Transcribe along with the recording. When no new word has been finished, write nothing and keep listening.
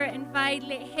invade,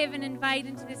 let heaven invade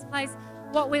into this place.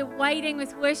 What we're waiting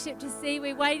with worship to see,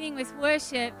 we're waiting with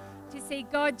worship to see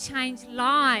God change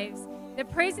lives. The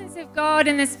presence of God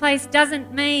in this place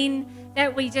doesn't mean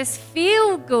that we just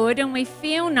feel good and we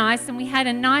feel nice and we had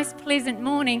a nice, pleasant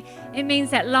morning. It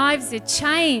means that lives are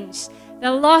changed.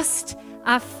 The lost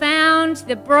are found,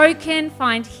 the broken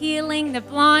find healing, the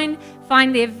blind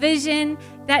find their vision.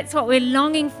 That's what we're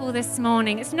longing for this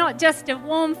morning. It's not just a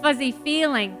warm, fuzzy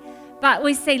feeling, but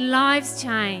we see lives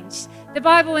changed. The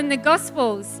Bible in the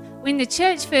Gospels, when the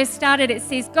church first started, it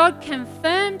says God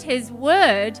confirmed his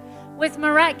word with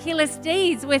miraculous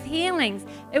deeds, with healings.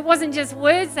 It wasn't just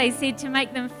words they said to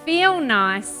make them feel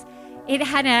nice. It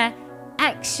had an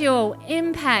actual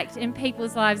impact in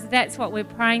people's lives. That's what we're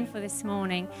praying for this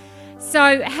morning.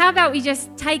 So how about we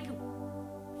just take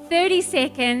 30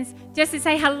 seconds just to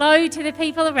say hello to the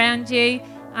people around you.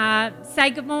 Say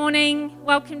good morning,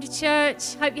 welcome to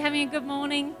church. Hope you're having a good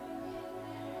morning.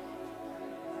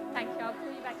 Thank you, I'll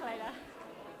call you back later.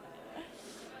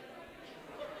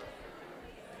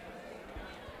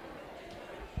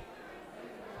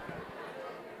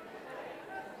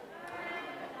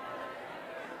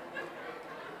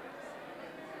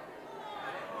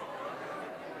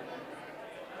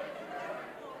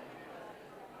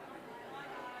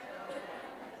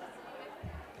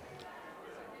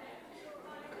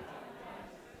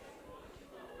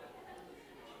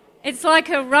 It's like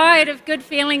a riot of good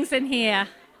feelings in here.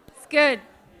 It's good.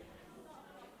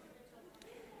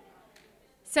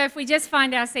 So if we just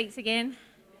find our seats again.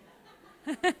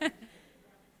 So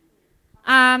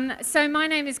my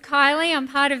name is Kylie. I'm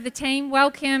part of the team.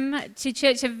 Welcome to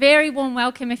church. A very warm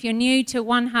welcome if you're new to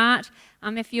One Heart.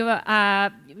 If you're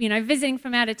visiting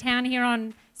from out of town here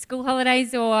on school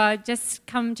holidays, or just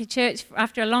come to church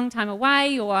after a long time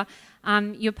away, or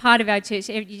you're part of our church,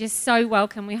 you're just so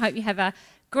welcome. We hope you have a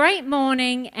great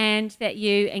morning and that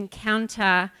you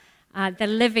encounter the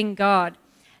living God.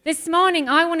 This morning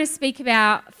I want to speak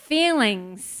about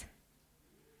feelings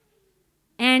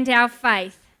and our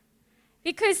faith,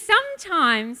 because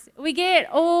sometimes we get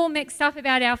all mixed up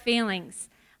about our feelings.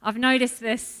 I've noticed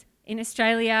this in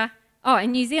Australia,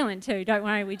 in New Zealand too, don't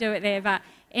worry, we do it there, but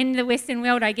in the Western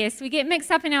world, I guess, we get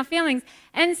mixed up in our feelings,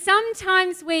 and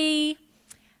sometimes we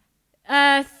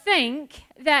think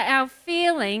that our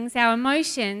feelings, our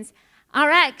emotions, are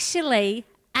actually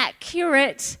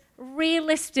accurate,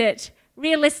 realistic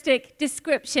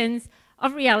descriptions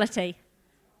of reality.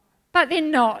 But they're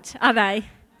not, are they?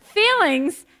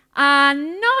 Feelings are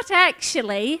not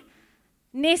actually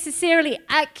necessarily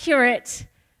accurate,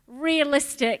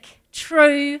 realistic,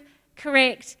 true,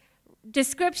 correct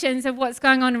descriptions of what's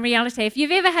going on in reality. If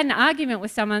you've ever had an argument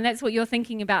with someone, that's what you're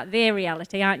thinking about their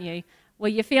reality, aren't you?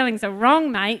 Well, your feelings are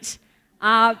wrong, mate.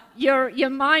 Your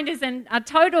mind is in a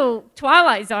total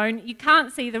twilight zone. You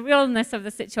can't see the realness of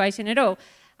the situation at all.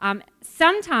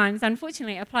 Sometimes,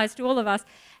 unfortunately, it applies to all of us.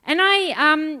 And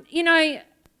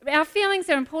our feelings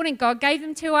are important. God gave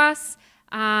them to us.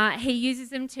 He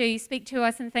uses them to speak to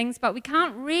us and things, but we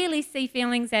can't really see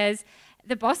feelings as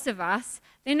the boss of us.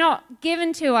 They're not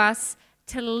given to us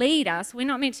to lead us. We're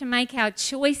not meant to make our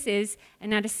choices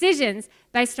and our decisions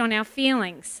based on our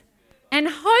feelings. And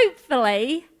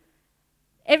hopefully,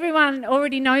 everyone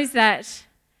already knows that.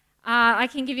 I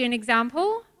can give you an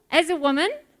example. As a woman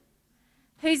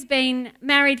who's been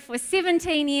married for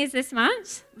 17 years this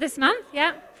month,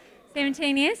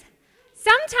 17 years,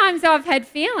 sometimes I've had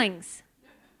feelings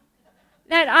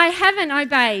that I haven't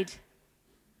obeyed.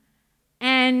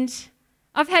 And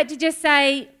I've had to just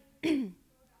say,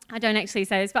 I don't actually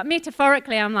say this, but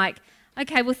metaphorically I'm like,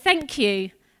 okay, well, thank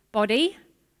you, body,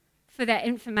 for that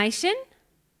information,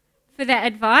 for that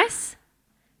advice,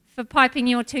 for piping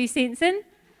your 2 cents in.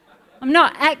 I'm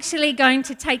not actually going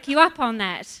to take you up on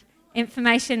that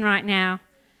information right now,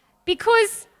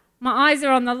 because my eyes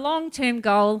are on the long-term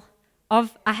goal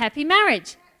of a happy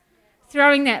marriage.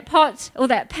 Throwing that pot or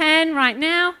that pan right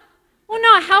now will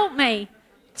not help me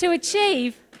to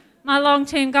achieve my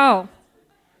long-term goal.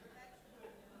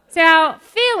 So our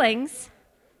feelings,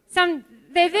 they're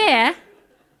there.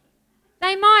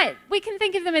 We can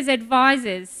think of them as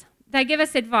advisors. They give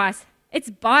us advice. It's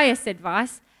biased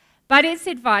advice, but it's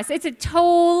advice. It's a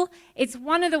tool. It's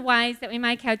one of the ways that we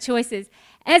make our choices.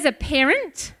 As a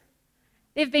parent,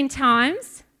 there have been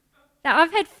times that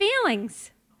I've had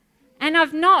feelings and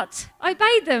I've not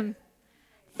obeyed them.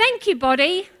 Thank you,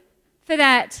 body, for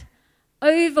that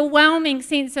overwhelming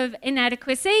sense of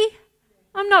inadequacy.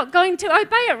 I'm not going to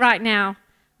obey it right now.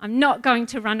 I'm not going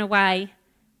to run away,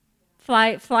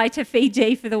 fly to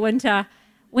Fiji for the winter.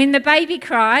 When the baby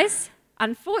cries,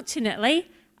 unfortunately,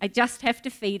 I just have to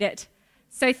feed it.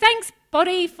 So thanks,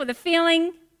 body for the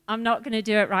feeling, I'm not going to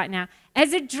do it right now.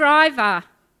 As a driver,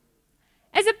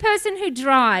 as a person who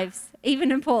drives,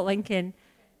 even in Port Lincoln,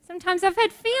 sometimes I've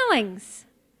had feelings.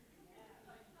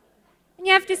 And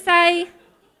you have to say,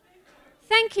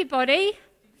 thank you, body,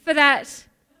 for that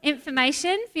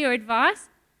information, for your advice.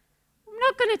 I'm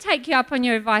not going to take you up on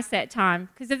your advice that time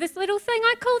because of this little thing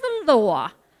I call the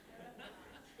law.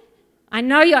 I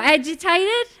know you're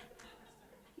agitated.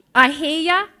 I hear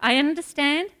you. I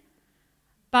understand.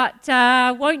 But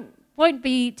won't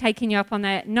be taking you up on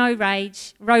that no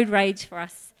rage, road rage for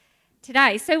us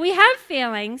today. So we have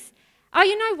feelings. Oh,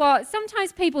 you know what?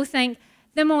 Sometimes people think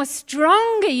the more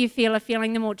stronger you feel a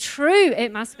feeling, the more true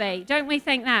it must be. Don't we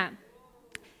think that?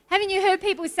 Haven't you heard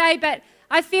people say, but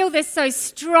I feel this so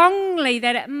strongly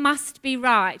that it must be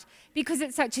right because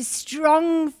it's such a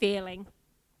strong feeling.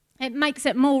 It makes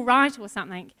it more right or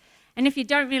something. And if you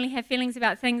don't really have feelings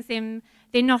about things, then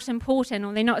they're not important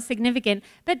or they're not significant.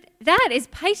 But that is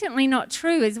patently not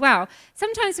true as well.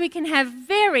 Sometimes we can have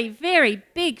very, very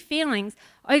big feelings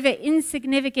over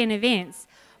insignificant events.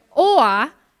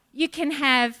 Or you can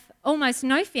have almost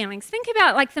no feelings. Think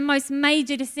about like the most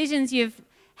major decisions you've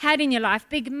had in your life,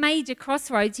 big major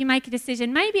crossroads. You make a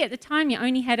decision. Maybe at the time you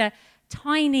only had a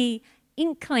tiny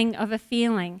inkling of a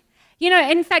feeling. You know,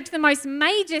 in fact, the most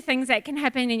major things that can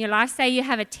happen in your life, say you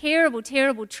have a terrible,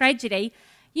 terrible tragedy,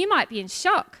 you might be in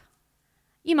shock.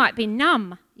 You might be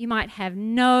numb. You might have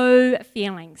no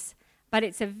feelings, but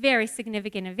it's a very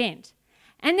significant event.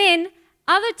 And then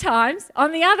other times,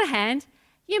 on the other hand,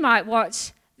 you might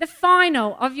watch the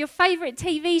final of your favorite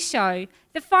TV show,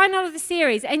 the final of the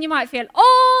series, and you might feel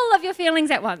all of your feelings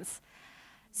at once.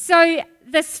 So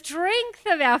the strength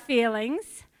of our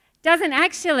feelings doesn't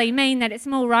actually mean that it's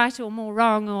more right or more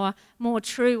wrong or more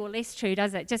true or less true,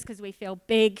 does it? Just because we feel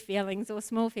big feelings or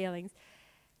small feelings.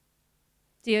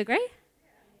 Do you agree?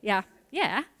 Yeah.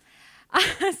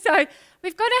 So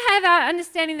we've got to have our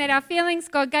understanding that our feelings,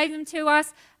 God gave them to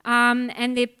us,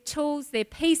 and they're tools, they're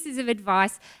pieces of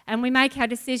advice, and we make our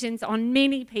decisions on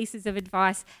many pieces of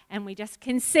advice, and we just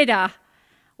consider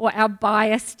what our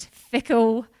biased,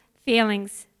 fickle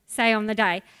feelings say on the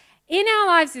day. In our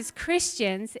lives as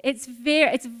Christians, it's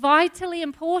vitally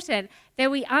important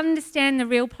that we understand the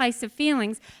real place of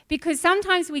feelings, because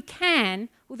sometimes we can,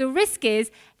 or the risk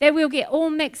is that we'll get all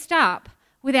mixed up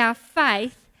with our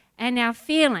faith and our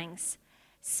feelings.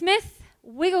 Smith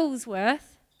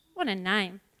Wigglesworth, what a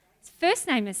name. His first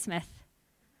name is Smith.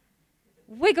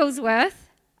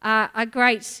 Wigglesworth, a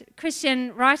great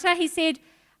Christian writer, he said,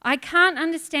 I can't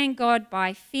understand God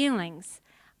by feelings.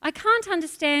 I can't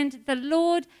understand the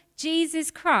Lord Jesus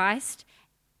Christ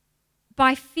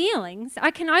by feelings.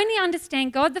 I can only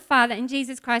understand God the Father and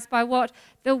Jesus Christ by what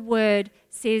the Word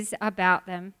says about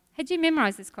them. Had you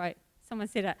memorized this quote? Someone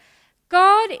said it.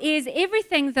 God is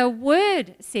everything the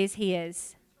Word says He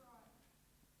is.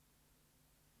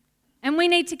 And we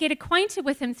need to get acquainted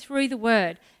with Him through the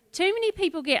Word. Too many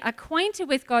people get acquainted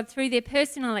with God through their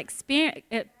personal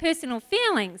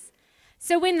feelings.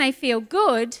 So when they feel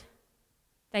good,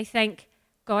 they think,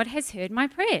 God has heard my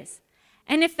prayers.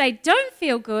 And if they don't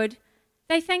feel good,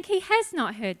 they think He has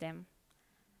not heard them.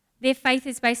 Their faith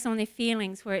is based on their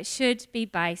feelings, where it should be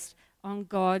based on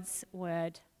God's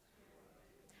Word.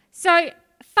 So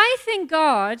faith in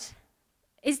God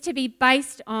is to be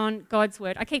based on God's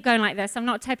Word. I keep going like this. I'm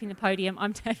not tapping the podium.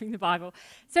 I'm tapping the Bible.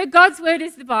 So God's Word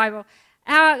is the Bible.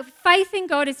 Our faith in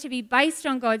God is to be based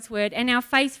on God's Word, and our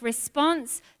faith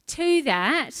response to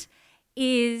that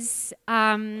is...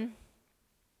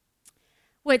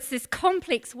 Well, it's this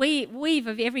complex weave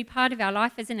of every part of our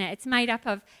life, isn't it? It's made up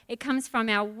of, it comes from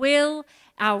our will,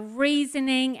 our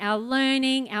reasoning, our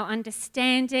learning, our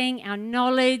understanding, our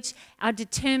knowledge, our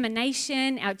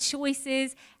determination, our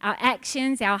choices, our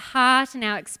actions, our heart, and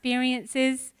our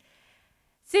experiences.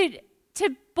 So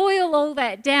to boil all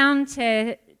that down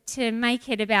to make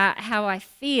it about how I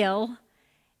feel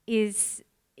is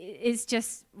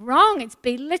just wrong. It's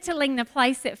belittling the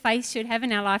place that faith should have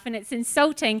in our life, and it's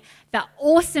insulting the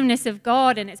awesomeness of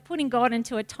God, and it's putting God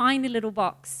into a tiny little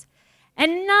box.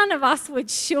 And none of us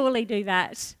would surely do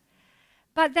that.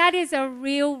 But that is a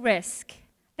real risk.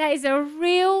 That is a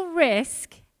real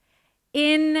risk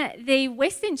in the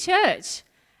Western church,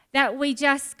 that we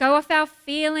just go off our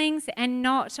feelings and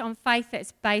not on faith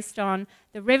that's based on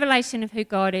the revelation of who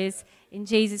God is in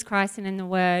Jesus Christ and in the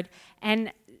Word.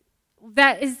 And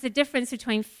that is the difference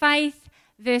between faith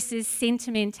versus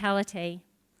sentimentality.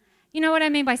 You know what I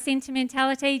mean by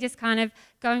sentimentality? Just kind of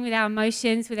going with our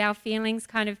emotions, with our feelings,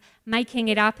 kind of making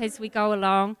it up as we go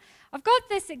along. I've got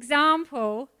this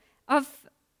example of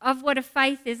what a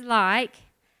faith is like.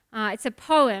 It's a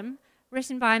poem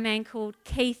written by a man called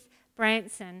Keith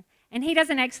Branson. And he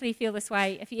doesn't actually feel this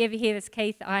way. If you ever hear this,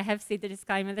 Keith, I have said the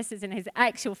disclaimer, this isn't his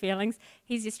actual feelings.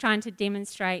 He's just trying to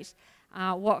demonstrate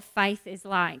what faith is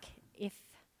like if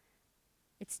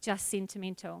it's just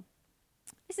sentimental.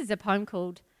 This is a poem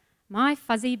called My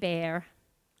Fuzzy Bear.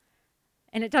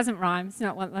 And it doesn't rhyme. It's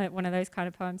not one of those kind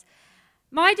of poems.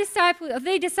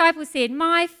 The disciple said,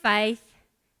 my faith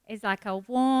is like a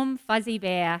warm, fuzzy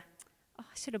bear. Oh,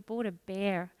 I should have bought a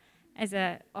bear as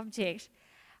an object.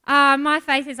 My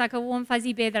faith is like a warm,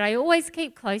 fuzzy bear that I always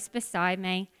keep close beside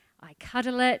me. I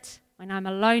cuddle it when I'm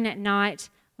alone at night,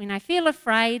 when I feel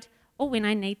afraid, or when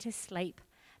I need to sleep.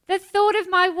 The thought of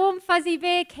my warm, fuzzy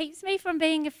bear keeps me from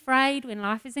being afraid when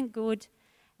life isn't good,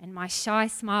 and my shy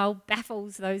smile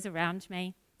baffles those around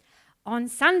me. On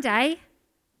Sunday,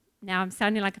 now I'm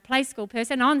sounding like a play school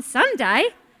person, on Sunday,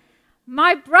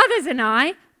 my brothers and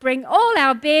I bring all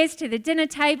our bears to the dinner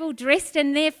table dressed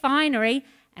in their finery,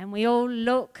 and we all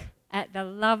look at the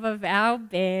love of our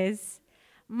bears.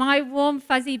 My warm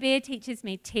fuzzy bear teaches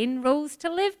me 10 rules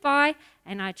to live by,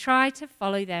 and I try to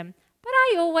follow them. But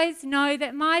I always know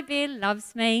that my bear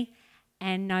loves me,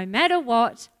 and no matter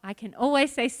what, I can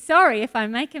always say sorry if I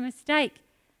make a mistake.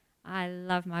 I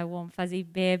love my warm fuzzy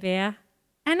bear,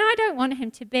 and I don't want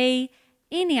him to be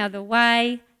any other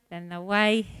way than the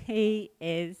way he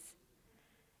is.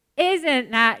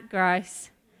 Isn't that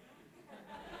gross?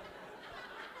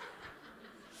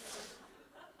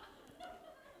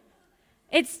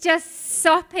 It's just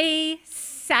soppy,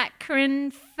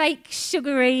 saccharine, fake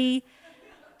sugary,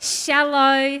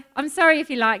 shallow. I'm sorry if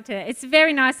you liked it. It's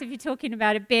very nice if you're talking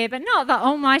about a bear, but not the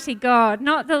Almighty God,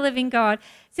 not the living God.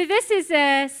 So this is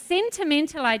a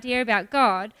sentimental idea about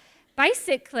God,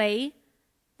 basically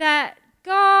that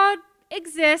God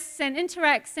exists and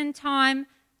interacts in time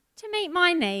to meet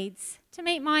my needs, to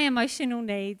meet my emotional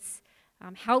needs,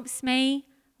 helps me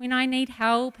when I need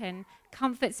help and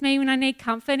comforts me when I need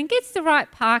comfort and gets the right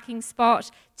parking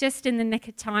spot just in the nick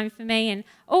of time for me and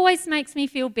always makes me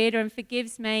feel better and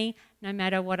forgives me no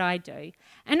matter what I do.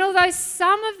 And although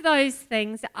some of those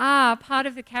things are part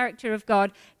of the character of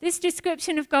God, this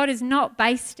description of God is not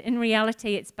based in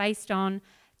reality. It's based on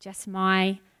just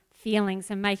my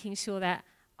feelings and making sure that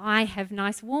I have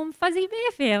nice, warm, fuzzy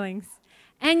bear feelings.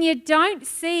 And you don't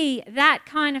see that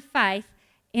kind of faith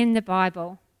in the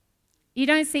Bible. You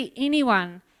don't see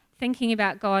anyone thinking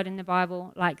about God in the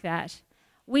Bible like that.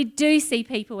 We do see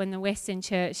people in the Western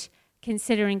church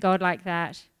considering God like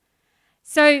that.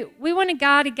 So we want to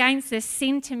guard against this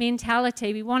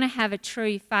sentimentality. We want to have a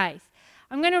true faith.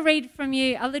 I'm going to read from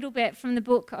you a little bit from the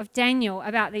book of Daniel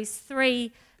about these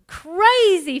 3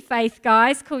 crazy faith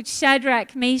guys called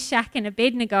Shadrach, Meshach, and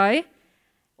Abednego.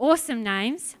 Awesome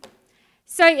names.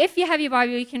 So if you have your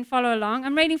Bible, you can follow along.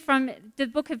 I'm reading from the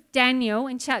book of Daniel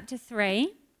in chapter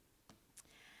 3.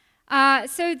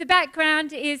 So the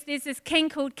background is there's this king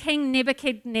called King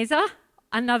Nebuchadnezzar,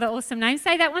 another awesome name.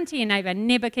 Say that one to your neighbour,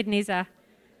 Nebuchadnezzar.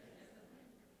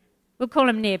 We'll call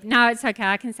him Neb. No, it's okay,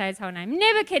 I can say his whole name.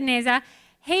 Nebuchadnezzar,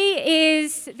 he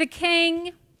is the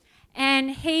king,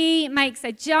 and he makes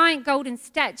a giant golden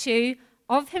statue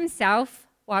of himself.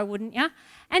 Why wouldn't you?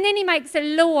 And then he makes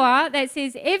a law that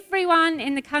says everyone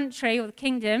in the country or the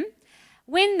kingdom,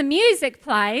 when the music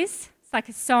plays, it's like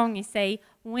a song, you see,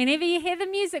 whenever you hear the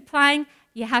music playing,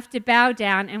 you have to bow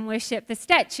down and worship the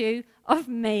statue of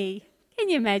me. Can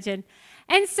you imagine?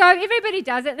 And so everybody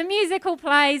does it. The music all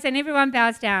plays and everyone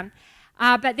bows down.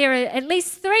 But there are at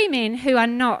least 3 men who are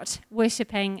not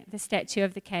worshipping the statue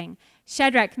of the king,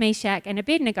 Shadrach, Meshach, and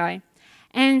Abednego.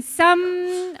 And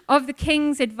some of the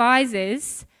king's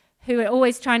advisors, who are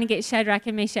always trying to get Shadrach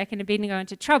and Meshach and Abednego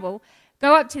into trouble,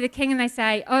 go up to the king and they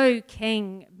say, "Oh,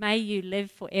 king, may you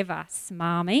live forever,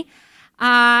 smarmy."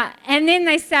 And then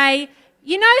they say,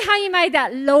 "You know how you made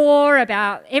that law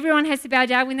about everyone has to bow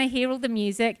down when they hear all the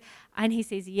music?" And he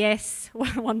says, "Yes."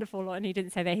 What a wonderful law. And he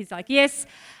didn't say that. He's like, "Yes."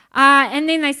 And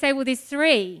then they say, "Well, there's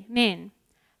 3 men,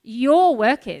 your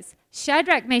workers,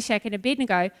 Shadrach, Meshach, and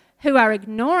Abednego, who are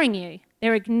ignoring you.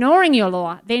 They're ignoring your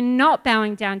law. They're not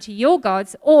bowing down to your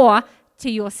gods or to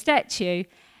your statue.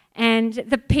 And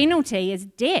the penalty is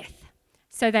death."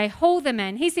 So they haul them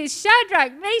in. He says,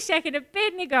 "Shadrach, Meshach, and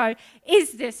Abednego,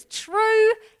 is this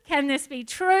true? Can this be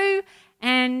true?"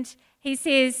 And he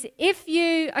says, if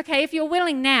you're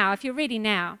willing now, if you're ready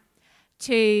now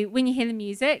to, when you hear the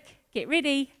music, get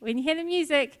ready. When you hear the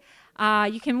music,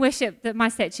 you can worship my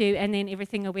statue and then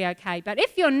everything will be okay. But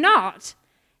if you're not,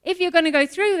 if you're going to go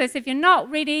through this, if you're not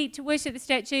ready to worship the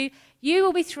statue, you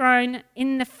will be thrown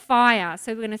in the fire.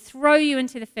 So we're going to throw you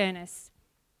into the furnace.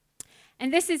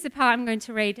 And this is the part I'm going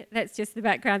to read. That's just the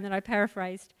background that I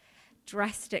paraphrased.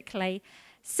 drastically.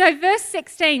 So verse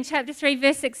 16, chapter 3,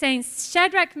 verse 16,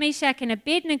 Shadrach, Meshach, and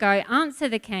Abednego answer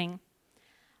the king,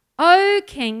 "O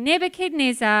King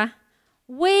Nebuchadnezzar,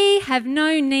 we have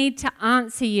no need to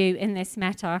answer you in this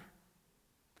matter."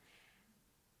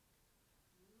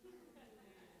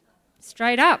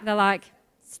 Straight up, they're like,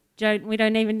 we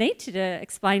don't even need to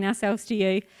explain ourselves to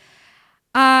you.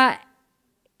 Our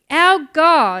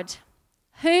God,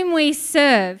 whom we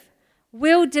serve,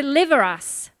 will deliver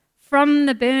us from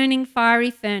the burning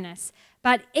fiery furnace.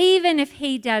 But even if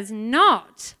he does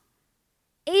not,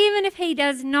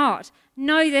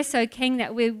 know this, O king,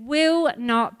 that we will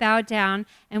not bow down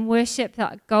and worship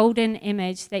the golden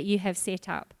image that you have set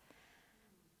up.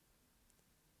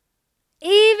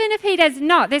 Even if he does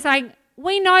not, they're saying,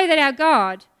 we know that our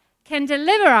God can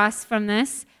deliver us from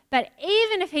this, but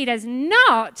even if he does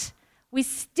not, we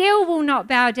still will not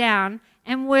bow down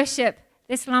and worship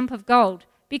this lump of gold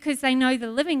because they know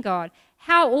the living God.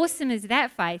 How awesome is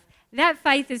that faith? That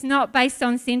faith is not based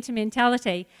on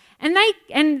sentimentality. And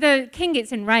the king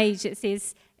gets enraged, it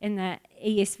says in the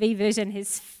ESV version,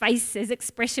 his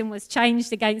expression was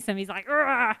changed against them. He's like,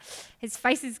 "Argh!" His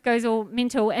face goes all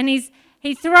mental, and he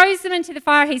throws them into the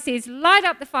fire. He says, light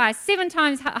up the fire 7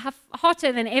 times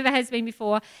hotter than ever has been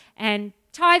before, and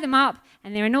tie them up,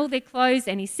 and they're in all their clothes,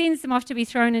 and he sends them off to be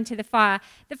thrown into the fire.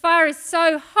 The fire is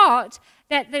so hot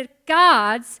that the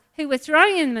guards who were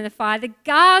throwing them in the fire, the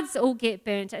guards all get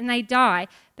burnt and they die.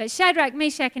 But Shadrach,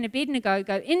 Meshach, and Abednego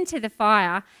go into the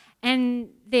fire, and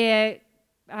the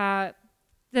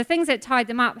things that tied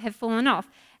them up have fallen off.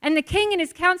 And the king and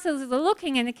his counselors are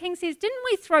looking, and the king says, didn't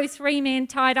we throw 3 men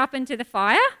tied up into the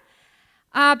fire?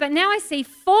 But now I see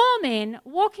 4 men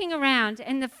walking around,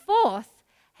 and the 4th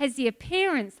has the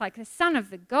appearance like the son of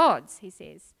the gods, he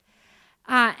says.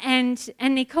 And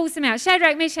he calls them out.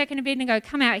 Shadrach, Meshach, and Abednego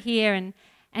come out here, and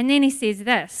then he says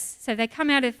this. So they come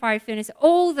out of the fiery furnace.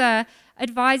 All the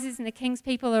advisors and the king's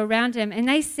people are around him, and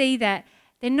they see that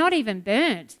they're not even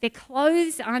burnt. Their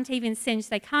clothes aren't even singed.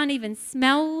 They can't even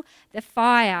smell the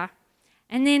fire.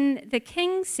 And then the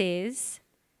king says,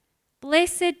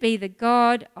 "Blessed be the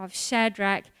God of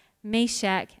Shadrach,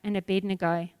 Meshach, and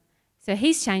Abednego." So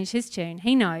he's changed his tune.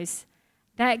 He knows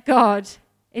that God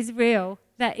is real.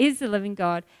 That is the living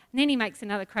God. And then he makes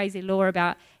another crazy law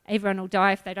about everyone will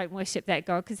die if they don't worship that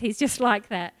God, because he's just like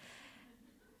that.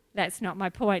 That's not my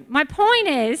point. My point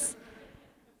is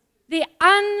the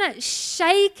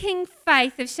unshaking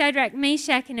faith of Shadrach,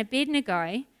 Meshach, and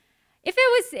Abednego.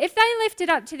 If they left it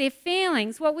up to their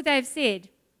feelings, what would they have said?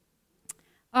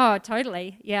 Oh,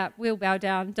 totally. Yeah, we'll bow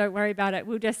down. Don't worry about it.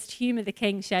 We'll just humour the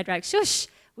king, Shadrach. Shush.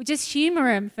 We'll just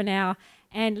humour him for now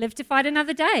and live to fight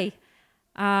another day.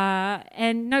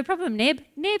 And no problem, Neb.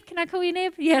 Neb, can I call you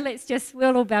Neb? Yeah,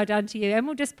 we'll all bow down to you, and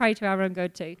we'll just pray to our own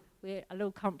God too. We're a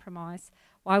little compromise.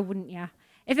 Why wouldn't you?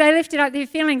 If they lifted up their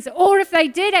feelings, or if they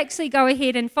did actually go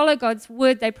ahead and follow God's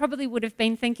word, they probably would have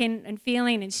been thinking and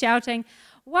feeling and shouting,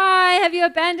 "Why have you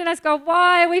abandoned us, God?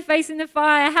 Why are we facing the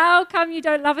fire? How come you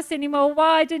don't love us anymore?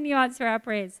 Why didn't you answer our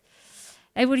prayers?"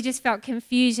 They would have just felt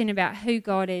confusion about who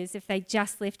God is if they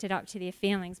just left it up to their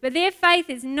feelings. But their faith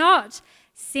is not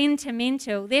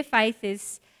sentimental. Their faith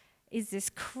is this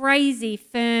crazy,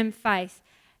 firm faith.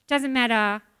 Doesn't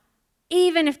matter.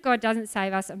 Even if God doesn't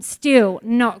save us, I'm still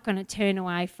not going to turn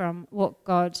away from what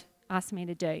God asked me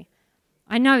to do.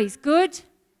 I know he's good.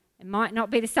 It might not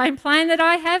be the same plan that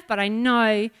I have, but I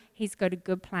know he's got a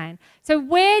good plan. So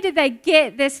where did they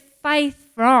get this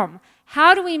faith from?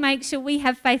 How do we make sure we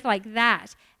have faith like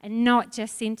that and not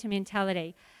just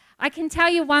sentimentality? I can tell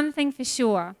you one thing for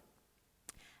sure.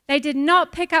 They did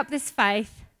not pick up this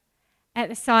faith at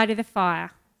the side of the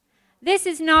fire. This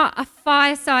is not a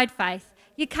fireside faith.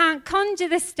 You can't conjure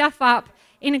this stuff up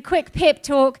in a quick pep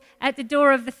talk at the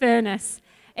door of the furnace.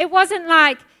 It wasn't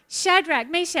like, Shadrach,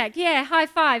 Meshach, yeah, high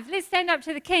five. Let's stand up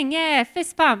to the king. Yeah,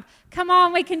 fist pump. Come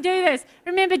on, we can do this.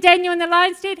 Remember Daniel in the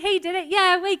lion's den? He did it.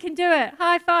 Yeah, we can do it.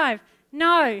 High five.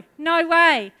 No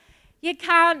way. You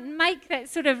can't make that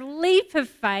sort of leap of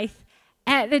faith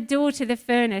at the door to the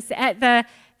furnace, at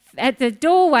the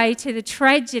doorway to the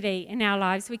tragedy in our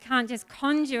lives. We can't just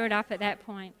conjure it up at that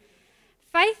point.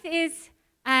 Faith is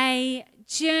a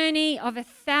journey of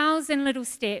 1,000 little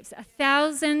steps,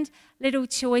 1,000 little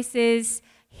choices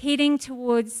heading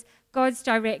towards God's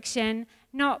direction,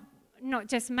 not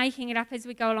just making it up as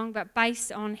we go along, but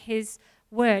based on his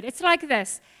word. It's like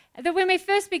this, that when we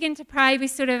first begin to pray, we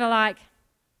sort of are like,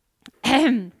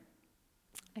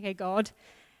 okay, God,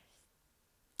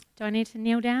 do I need to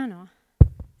kneel down, or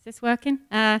is this working?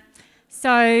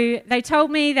 So they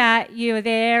told me that you were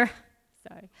there,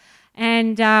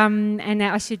 and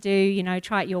that I should do,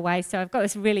 try it your way. So I've got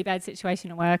this really bad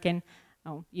situation at work, and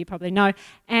you probably know,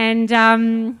 and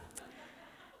I'm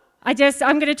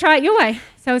going to try it your way.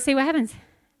 So we'll see what happens.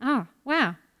 Oh,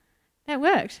 wow, that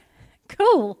worked.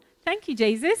 Cool. Thank you,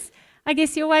 Jesus. I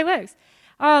guess your way works.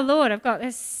 Oh, Lord, I've got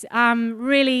this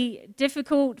really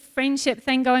difficult friendship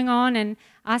thing going on, and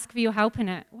ask for your help in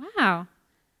it. Wow,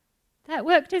 that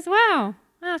worked as well.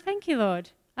 Oh, thank you, Lord.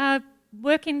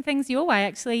 Working things your way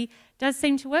actually does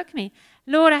seem to work for me.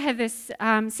 Lord, I have this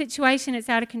situation. It's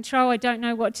out of control. I don't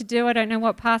know what to do. I don't know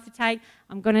what path to take.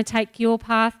 I'm going to take your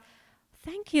path.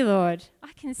 Thank you, Lord.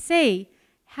 I can see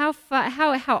how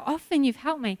often you've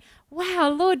helped me. Wow,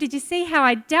 Lord, did you see how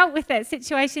I dealt with that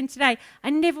situation today? I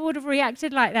never would have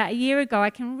reacted like that a year ago. I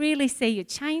can really see you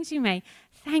changing me.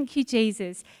 Thank you,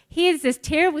 Jesus. Here's this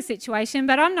terrible situation,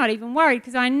 but I'm not even worried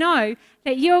because I know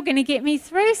that you're going to get me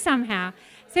through somehow.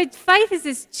 So faith is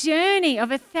this journey of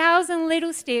 1,000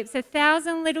 little steps,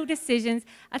 1,000 little decisions,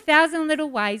 1,000 little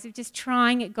ways of just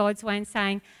trying it God's way and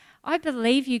saying, I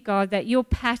believe you, God, that your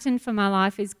pattern for my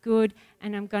life is good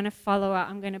and I'm going to follow it.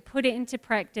 I'm going to put it into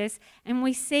practice. And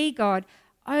we see God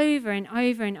over and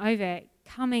over and over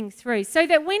coming through. So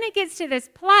that when it gets to this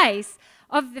place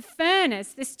of the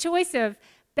furnace, this choice of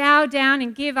bow down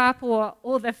and give up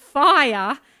or the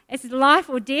fire as life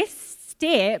or death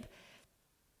step,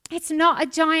 it's not a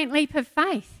giant leap of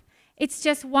faith. It's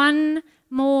just one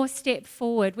more step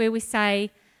forward where we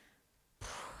say,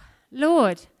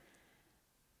 Lord,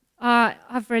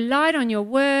 I've relied on your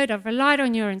word, I've relied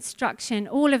on your instruction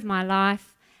all of my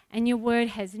life, and your word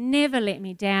has never let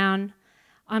me down.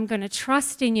 I'm going to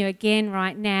trust in you again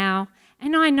right now,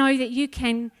 and I know that you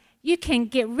can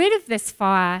get rid of this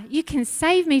fire, you can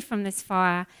save me from this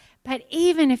fire, but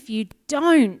even if you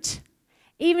don't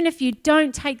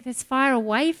take this fire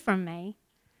away from me,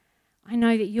 I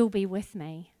know that you'll be with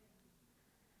me,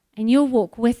 and you'll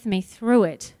walk with me through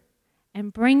it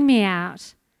and bring me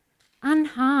out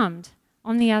unharmed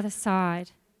on the other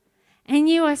side. And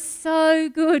you are so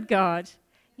good, God.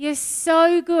 You're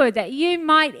so good that you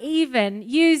might even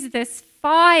use this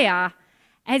fire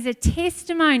as a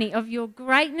testimony of your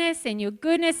greatness and your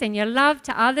goodness and your love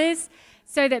to others,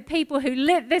 so that people who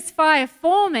lit this fire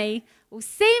for me will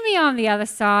see me on the other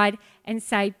side and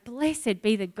say, blessed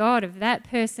be the God of that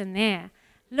person there.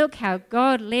 Look how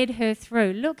God led her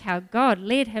through. Look how God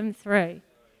led him through.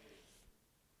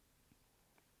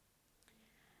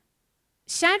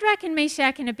 Shadrach and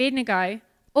Meshach and Abednego,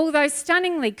 although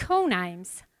stunningly cool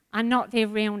names, are not their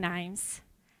real names.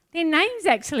 Their names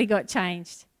actually got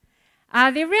changed.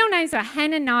 Their real names are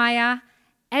Hananiah,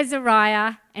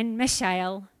 Azariah, and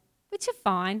Mishael, which are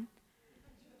fine.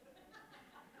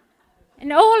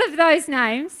 And all of those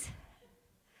names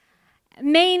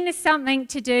mean something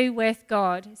to do with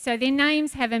God. So their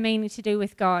names have a meaning to do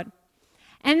with God.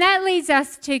 And that leads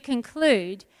us to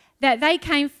conclude that they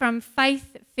came from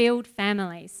faith-filled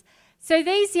families. So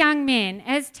these young men,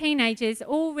 as teenagers,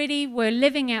 already were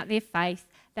living out their faith.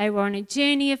 They were on a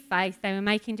journey of faith. They were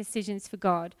making decisions for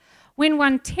God. When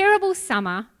one terrible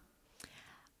summer,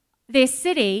 their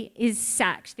city is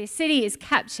sacked. Their city is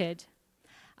captured.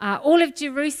 All of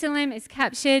Jerusalem is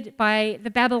captured by the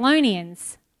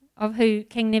Babylonians, of who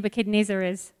King Nebuchadnezzar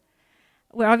is.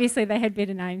 Well, obviously they had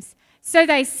better names. So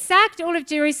they sacked all of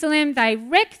Jerusalem, they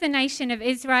wrecked the nation of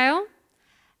Israel,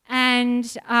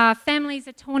 and families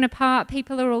are torn apart,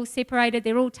 people are all separated,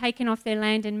 they're all taken off their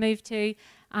land and moved to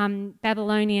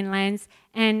Babylonian lands.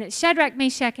 And Shadrach,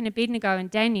 Meshach, and Abednego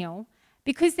and Daniel,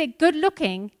 because they're good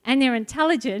looking and they're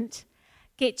intelligent,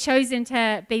 get chosen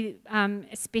to be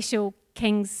special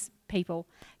king's people.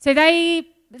 So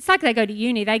it's like they go to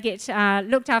uni, they get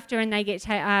looked after and they get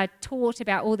taught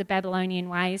about all the Babylonian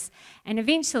ways, and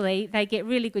eventually they get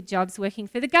really good jobs working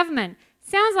for the government.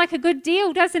 Sounds like a good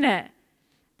deal, doesn't it?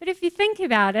 But if you think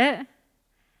about it,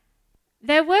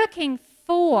 they're working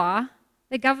for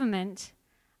the government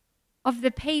of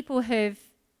the people who've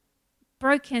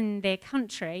broken their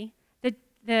country,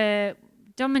 the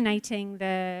dominating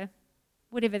the,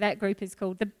 whatever that group is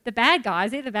called, the bad guys,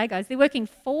 they're the bad guys, they're working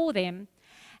for them.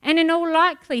 And in all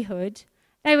likelihood,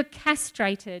 they were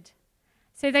castrated,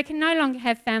 so they can no longer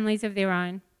have families of their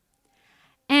own.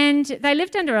 And they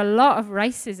lived under a lot of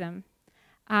racism,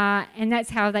 and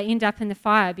that's how they end up in the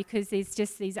fire, because there's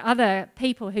just these other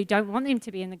people who don't want them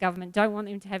to be in the government, don't want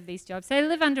them to have these jobs. So they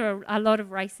live under a lot of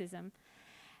racism.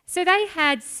 So they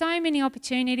had so many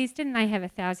opportunities. Didn't they have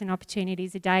 1,000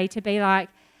 opportunities a day to be like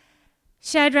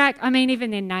Shadrach? I mean, even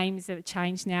their names have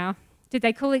changed now. Did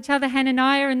they call each other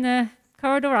Hananiah in the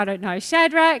corridor? I don't know.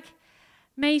 Shadrach,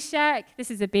 Meshach,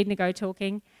 this is Abednego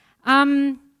talking.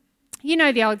 You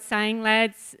know the old saying,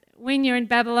 lads, when you're in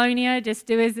Babylonia, just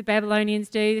do as the Babylonians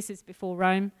do. This is before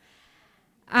Rome.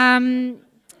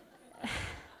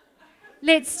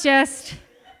 Let's just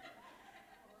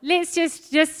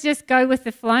go with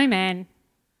the flow, man.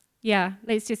 Yeah,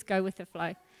 let's just go with the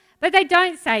flow. But they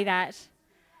don't say that.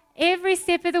 Every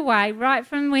step of the way, right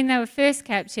from when they were first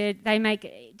captured, they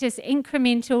make just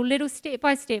incremental, little step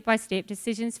by step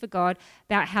decisions for God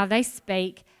about how they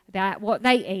speak, about what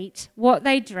they eat, what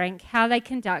they drink, how they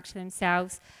conduct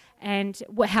themselves, and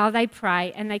how they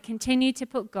pray. And they continue to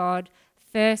put God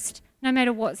first, no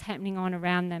matter what's happening on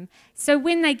around them. So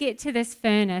when they get to this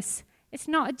furnace, it's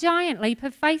not a giant leap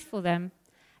of faith for them.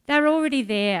 They're already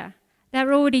there.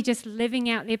 They're already just living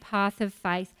out their path of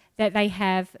faith that they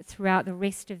have throughout the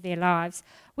rest of their lives.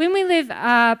 When we live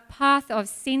a path of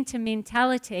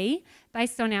sentimentality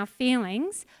based on our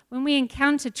feelings, when we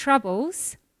encounter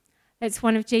troubles, that's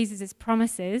one of Jesus'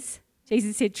 promises.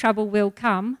 Jesus said trouble will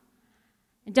come.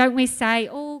 And don't we say,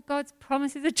 oh, God's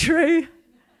promises are true?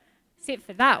 Except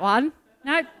for that one.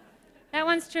 Nope, that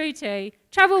one's true too.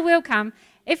 Trouble will come.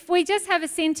 If we just have a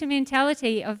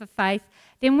sentimentality of a faith,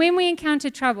 then when we encounter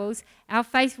troubles, our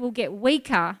faith will get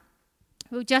weaker.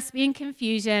 We'll just be in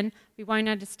confusion. We won't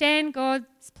understand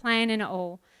God's plan in it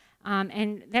all.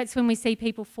 And that's when we see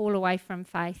people fall away from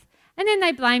faith. And then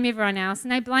they blame everyone else,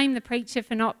 and they blame the preacher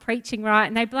for not preaching right,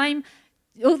 and they blame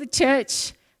all the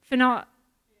church for not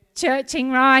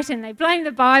churching right, and they blame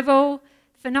the Bible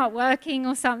for not working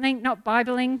or something, not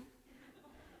Bibling.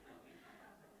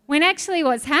 When actually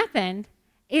what's happened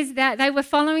is that they were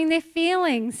following their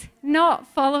feelings, not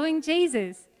following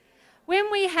Jesus.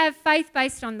 When we have faith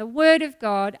based on the Word of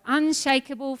God,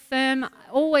 unshakable, firm,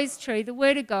 always true, the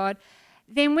Word of God,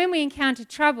 then when we encounter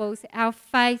troubles, our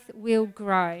faith will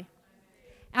grow.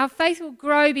 Our faith will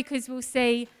grow because we'll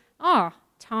see,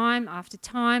 time after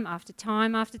time after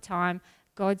time after time,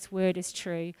 God's Word is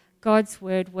true. God's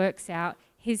Word works out.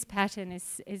 His pattern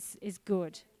is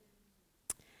good.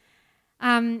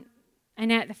 And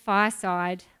at the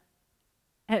fireside,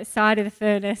 at the side of the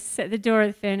furnace, at the door of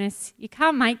the furnace, you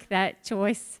can't make that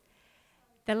choice.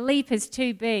 The leap is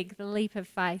too big, the leap of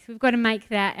faith. We've got to make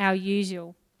that our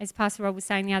usual. As Pastor Rob was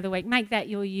saying the other week, make that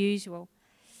your usual.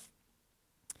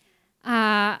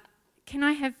 Can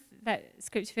I have that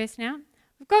scripture verse now?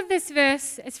 We've got this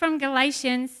verse. It's from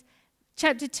Galatians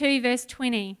chapter 2, verse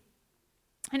 20.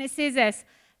 And it says this.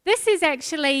 This is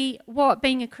actually what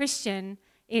being a Christian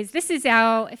is.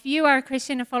 If you are a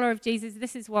Christian, a follower of Jesus,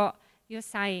 this is what you're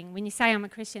saying. When you say I'm a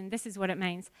Christian, this is what it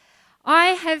means. I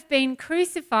have been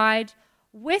crucified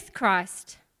with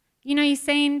Christ. You know, you've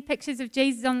seen pictures of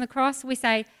Jesus on the cross. We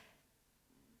say,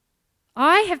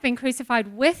 I have been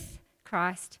crucified with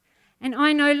Christ, and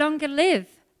I no longer live,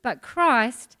 but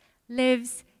Christ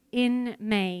lives in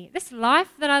me. This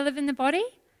life that I live in the body,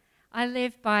 I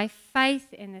live by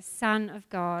faith in the Son of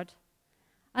God.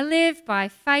 I live by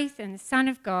faith in the Son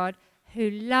of God who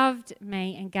loved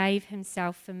me and gave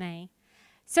himself for me.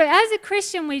 So as a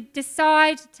Christian, we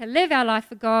decide to live our life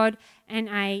for God in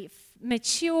a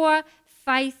mature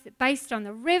faith based on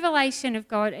the revelation of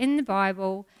God in the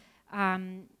Bible.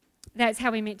 That's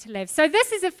how we're meant to live. So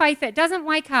this is a faith that doesn't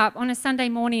wake up on a Sunday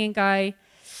morning and go,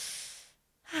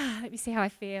 let me see how I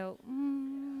feel.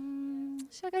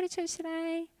 Should I go to church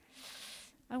today?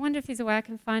 I wonder if there's a way I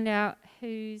can find out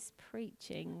who's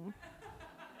preaching.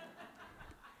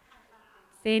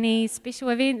 Is there any special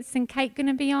events and cake going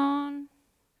to be on?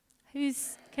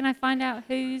 Can I find out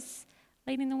who's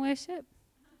leading the worship?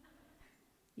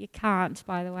 You can't,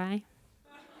 by the way.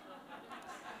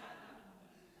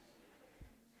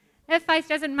 If faith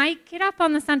doesn't make it up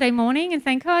on the Sunday morning and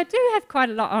think, I do have quite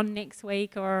a lot on next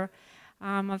week, or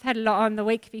I've had a lot on the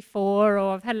week before,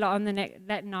 or I've had a lot on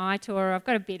that night, or I've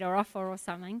got a better offer or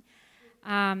something.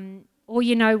 Or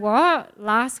you know what?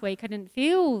 Last week I didn't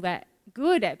feel that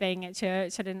good at being at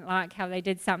church. I didn't like how they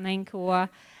did something, or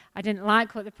I didn't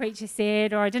like what the preacher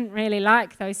said, or I didn't really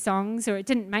like those songs, or it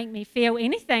didn't make me feel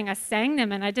anything. I sang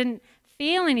them and I didn't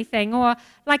feel anything. Or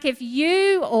like if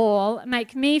you all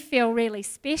make me feel really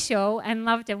special and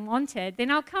loved and wanted, then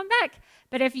I'll come back.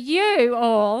 But if you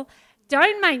all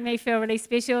don't make me feel really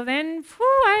special, then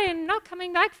I am not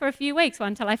coming back for a few weeks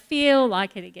until I feel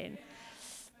like it again.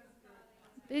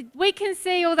 We can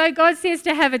see, although God says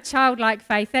to have a childlike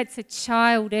faith, that's a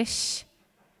childish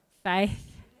faith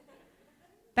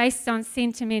based on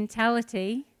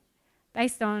sentimentality,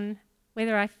 based on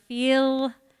whether I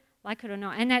feel like it or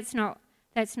not. And that's not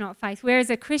faith. Whereas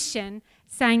a Christian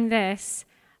saying this,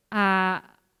 our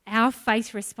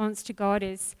faith response to God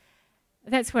is,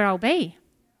 that's where I'll be,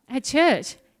 at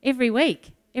church, every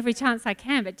week, every chance I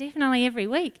can, but definitely every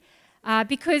week.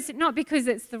 not because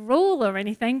it's the rule or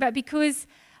anything, but because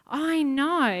I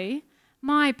know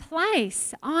my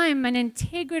place. I'm an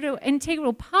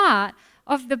integral part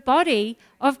of the body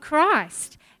of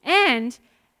Christ. And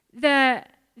the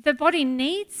body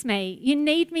needs me. You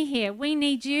need me here. We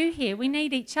need you here. We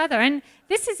need each other. And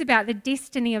this is about the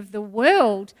destiny of the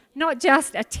world, not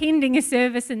just attending a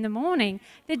service in the morning.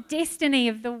 The destiny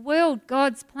of the world,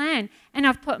 God's plan. And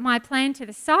I've put my plan to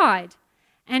the side.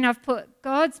 And I've put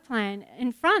God's plan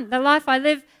in front. The life I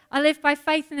live by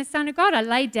faith in the Son of God. I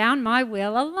laid down my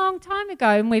will a long time ago,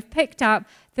 and we've picked up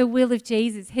the will of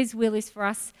Jesus. His will is for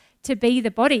us to be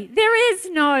the body. There is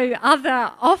no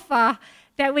other offer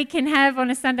that we can have on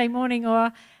a Sunday morning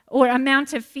or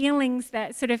amount of feelings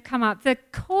that sort of come up. The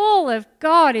call of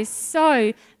God is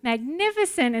so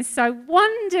magnificent and so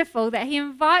wonderful that he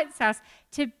invites us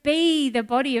to be the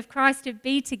body of Christ, to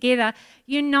be together,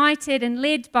 united and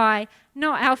led by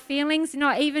not our feelings,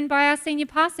 not even by our senior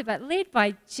pastor, but led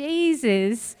by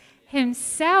Jesus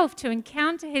himself, to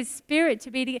encounter his Spirit,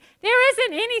 to be together. There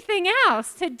isn't anything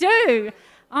else to do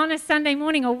on a Sunday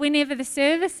morning or whenever the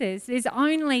service is. There's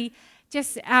only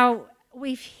just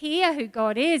we hear who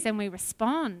God is and we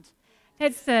respond.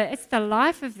 It's the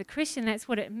life of the Christian. That's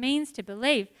what it means to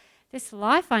believe. This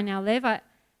life I now live,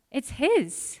 it's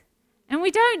his. And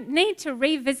we don't need to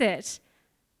revisit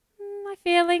my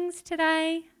feelings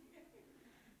today.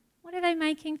 What are they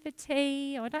making for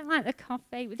tea? Oh, I don't like the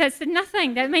coffee. That's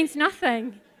nothing. That means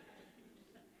nothing.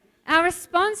 Our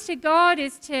response to God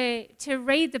is to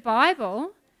read the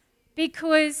Bible,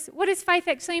 because what does faith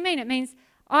actually mean? It means,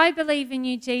 I believe in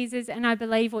you, Jesus, and I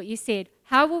believe what you said.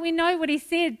 How will we know what he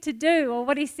said to do, or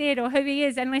what he said, or who he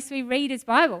is, unless we read his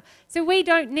Bible? So we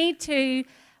don't need to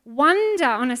wonder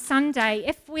on a Sunday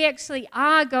if we actually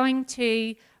are going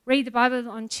to read the Bible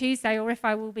on Tuesday, or if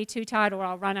I will be too tired, or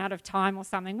I'll run out of time or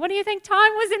something. What do you think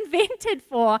time was invented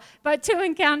for but to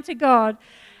encounter God?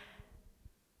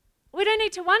 We don't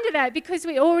need to wonder that, because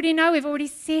we already know, we've already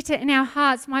set it in our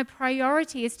hearts. My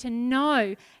priority is to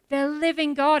know the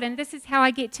living God, and this is how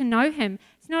I get to know him.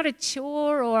 It's not a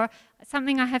chore or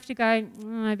something I have to go,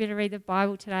 I better read the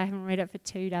Bible today. I haven't read it for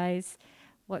 2 days.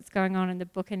 What's going on in the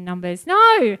book of Numbers?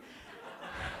 No!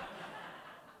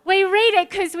 We read it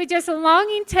because we're just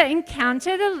longing to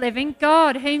encounter the living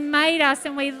God who made us,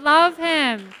 and we love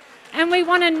him and we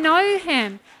want to know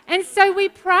him. And so we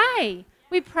pray.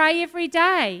 We pray every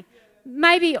day,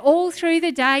 maybe all through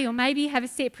the day, or maybe you have a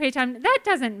set prayer time. That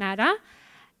doesn't matter.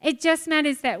 It just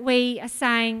matters that we are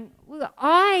saying, well,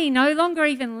 I no longer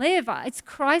even live. It's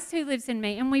Christ who lives in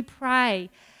me, and we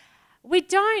pray. What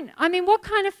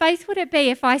kind of faith would it be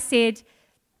if I said,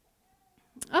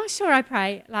 oh, sure, I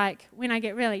pray. Like, when I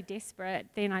get really desperate,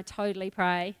 then I totally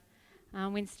pray.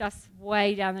 When stuff's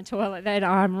way down the toilet, then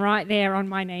I'm right there on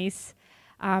my knees.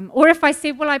 Or if I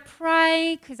said, well, I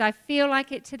pray because I feel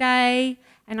like it today,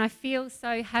 and I feel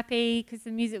so happy because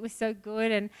the music was so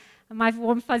good, and my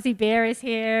warm fuzzy bear is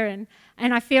here, and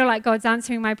I feel like God's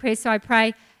answering my prayers, so I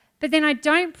pray. But then I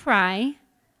don't pray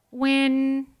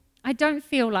when I don't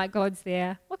feel like God's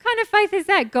there. What kind of faith is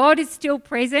that? God is still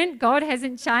present. God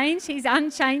hasn't changed. He's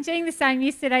unchanging, the same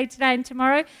yesterday, today, and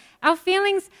tomorrow. Our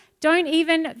feelings don't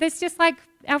even, there's just like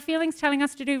our feelings telling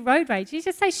us to do road rage. You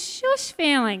just say, shush,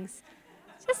 feelings.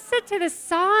 Just sit to the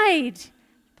side.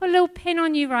 Put a little pin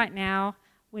on you right now.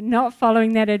 We're not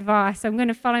following that advice. I'm going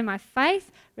to follow my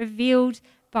faith revealed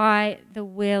by the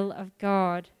will of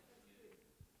God.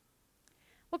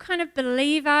 What kind of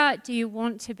believer do you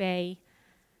want to be?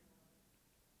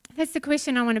 That's the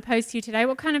question I want to pose to you today.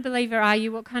 What kind of believer are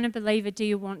you? What kind of believer do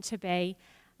you want to be?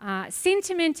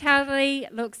 Sentimentality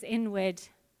looks inward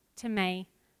to me.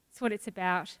 That's what it's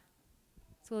about.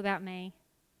 It's all about me.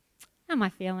 How am I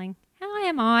feeling? How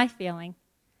am I feeling?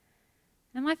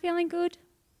 Am I feeling good?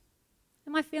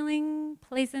 Am I feeling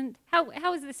pleasant?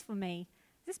 How is this for me?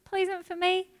 Is this pleasant for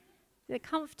me? Is it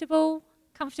comfortable?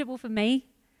 Comfortable for me?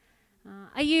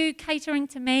 Are you catering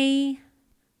to me?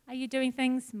 Are you doing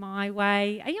things my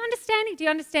way? Are you understanding? Do you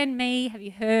understand me? Have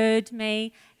you heard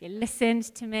me? Have you listened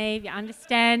to me? Have you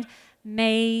understand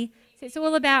me? So it's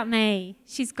all about me.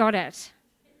 She's got it.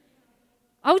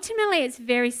 Ultimately, it's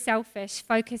very selfish,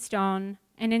 focused on,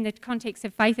 and in the context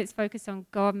of faith, it's focused on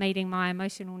God meeting my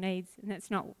emotional needs, and that's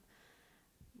not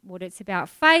what it's about.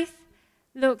 Faith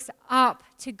looks up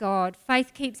to God.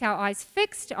 Faith keeps our eyes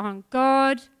fixed on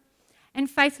God, and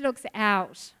faith looks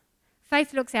out.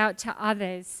 Faith looks out to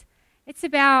others. It's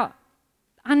about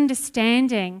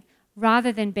understanding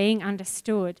rather than being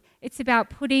understood. It's about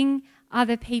putting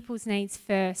other people's needs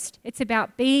first. It's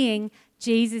about being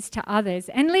Jesus to others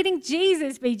and letting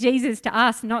Jesus be Jesus to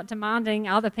us, not demanding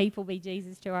other people be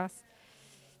Jesus to us.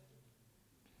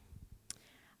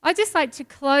 I'd just like to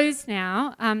close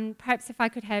now. Perhaps if I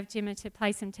could have Gemma to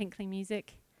play some tinkling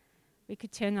music. We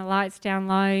could turn the lights down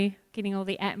low, getting all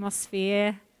the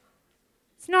atmosphere.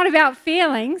 It's not about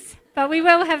feelings, but we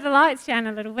will have the lights down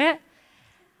a little bit.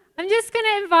 I'm just going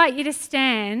to invite you to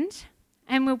stand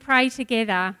and we'll pray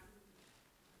together.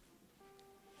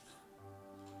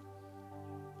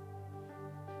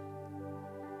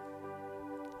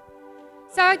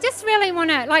 So I just really want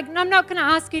to, I'm not going to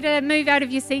ask you to move out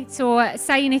of your seats or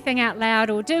say anything out loud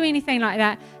or do anything like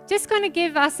that. Just going to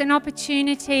give us an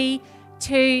opportunity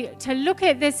to look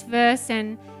at this verse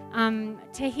and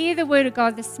to hear the word of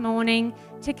God this morning,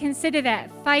 to consider that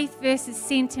faith versus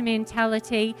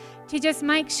sentimentality, to just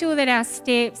make sure that our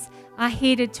steps are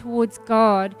headed towards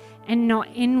God and not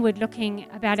inward looking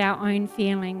about our own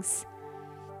feelings.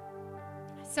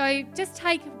 So just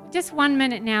take 1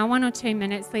 minute now, 1 or 2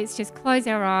 minutes. Let's just close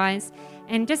our eyes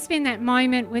and just spend that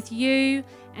moment with you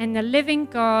and the living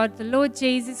God, the Lord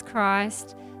Jesus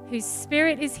Christ, whose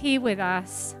Spirit is here with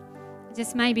us.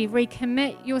 Just maybe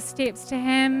recommit your steps to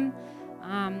Him.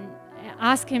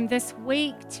 Ask Him this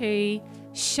week to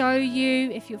show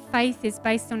you if your faith is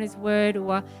based on His word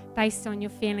or based on your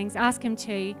feelings. Ask Him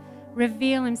to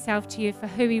reveal Himself to you for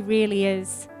who He really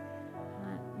is.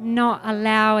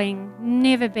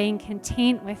 Never being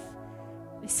content with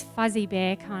this fuzzy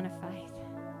bear kind of faith.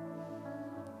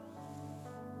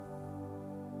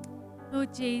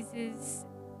 Lord Jesus,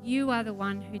 you are the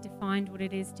one who defined what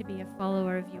it is to be a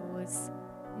follower of yours,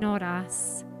 not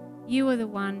us. You are the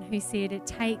one who said it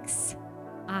takes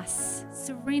us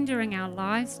surrendering our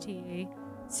lives to you,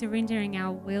 surrendering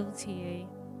our will to you.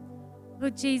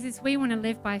 Lord Jesus, we want to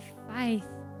live by faith,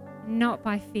 not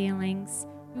by feelings.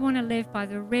 We want to live by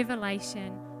the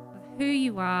revelation of who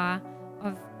you are,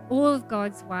 of all of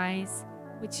God's ways,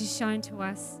 which is shown to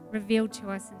us, revealed to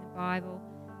us in the Bible.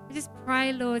 I just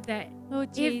pray, Lord, that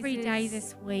every day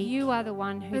this week, you are the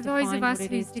one who, for those of us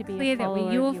who declare that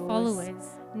we're your followers,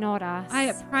 not us.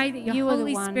 I pray that your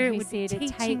Holy Spirit would be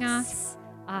teaching us,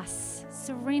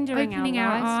 surrendering opening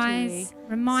our eyes,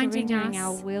 reminding us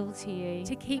our will to you,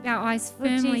 to keep our eyes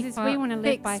firmly fixed. We want to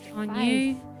live by faith on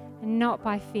you and not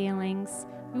by feelings.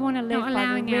 We want to live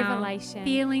by the revelation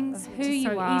feelings of who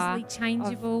you are, easily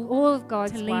changeable, of all of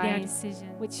God's to lead our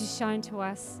decisions, which is shown to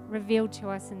us, revealed to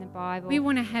us in the Bible. We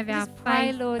want to have our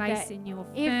faith, Lord, based in your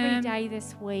every day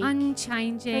this week,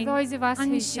 unchanging, for those of us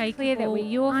who declare that we're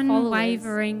your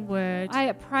unwavering word.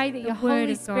 I pray that your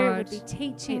Holy Spirit would be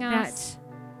teaching us,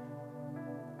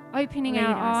 opening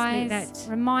our eyes,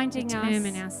 reminding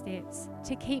us our steps,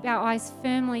 to keep our eyes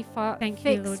firmly fixed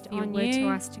you, Lord, for your on word you, to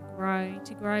us to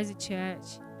grow as a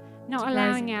church, not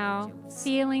allowing our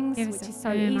feelings, which is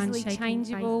so easily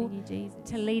changeable,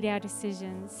 to lead our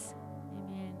decisions.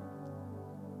 Amen.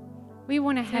 We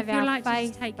want to have our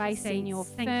faith based in your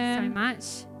firm,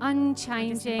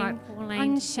 unchanging,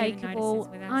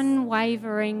 unshakable,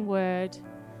 unwavering word,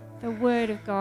 the word of God.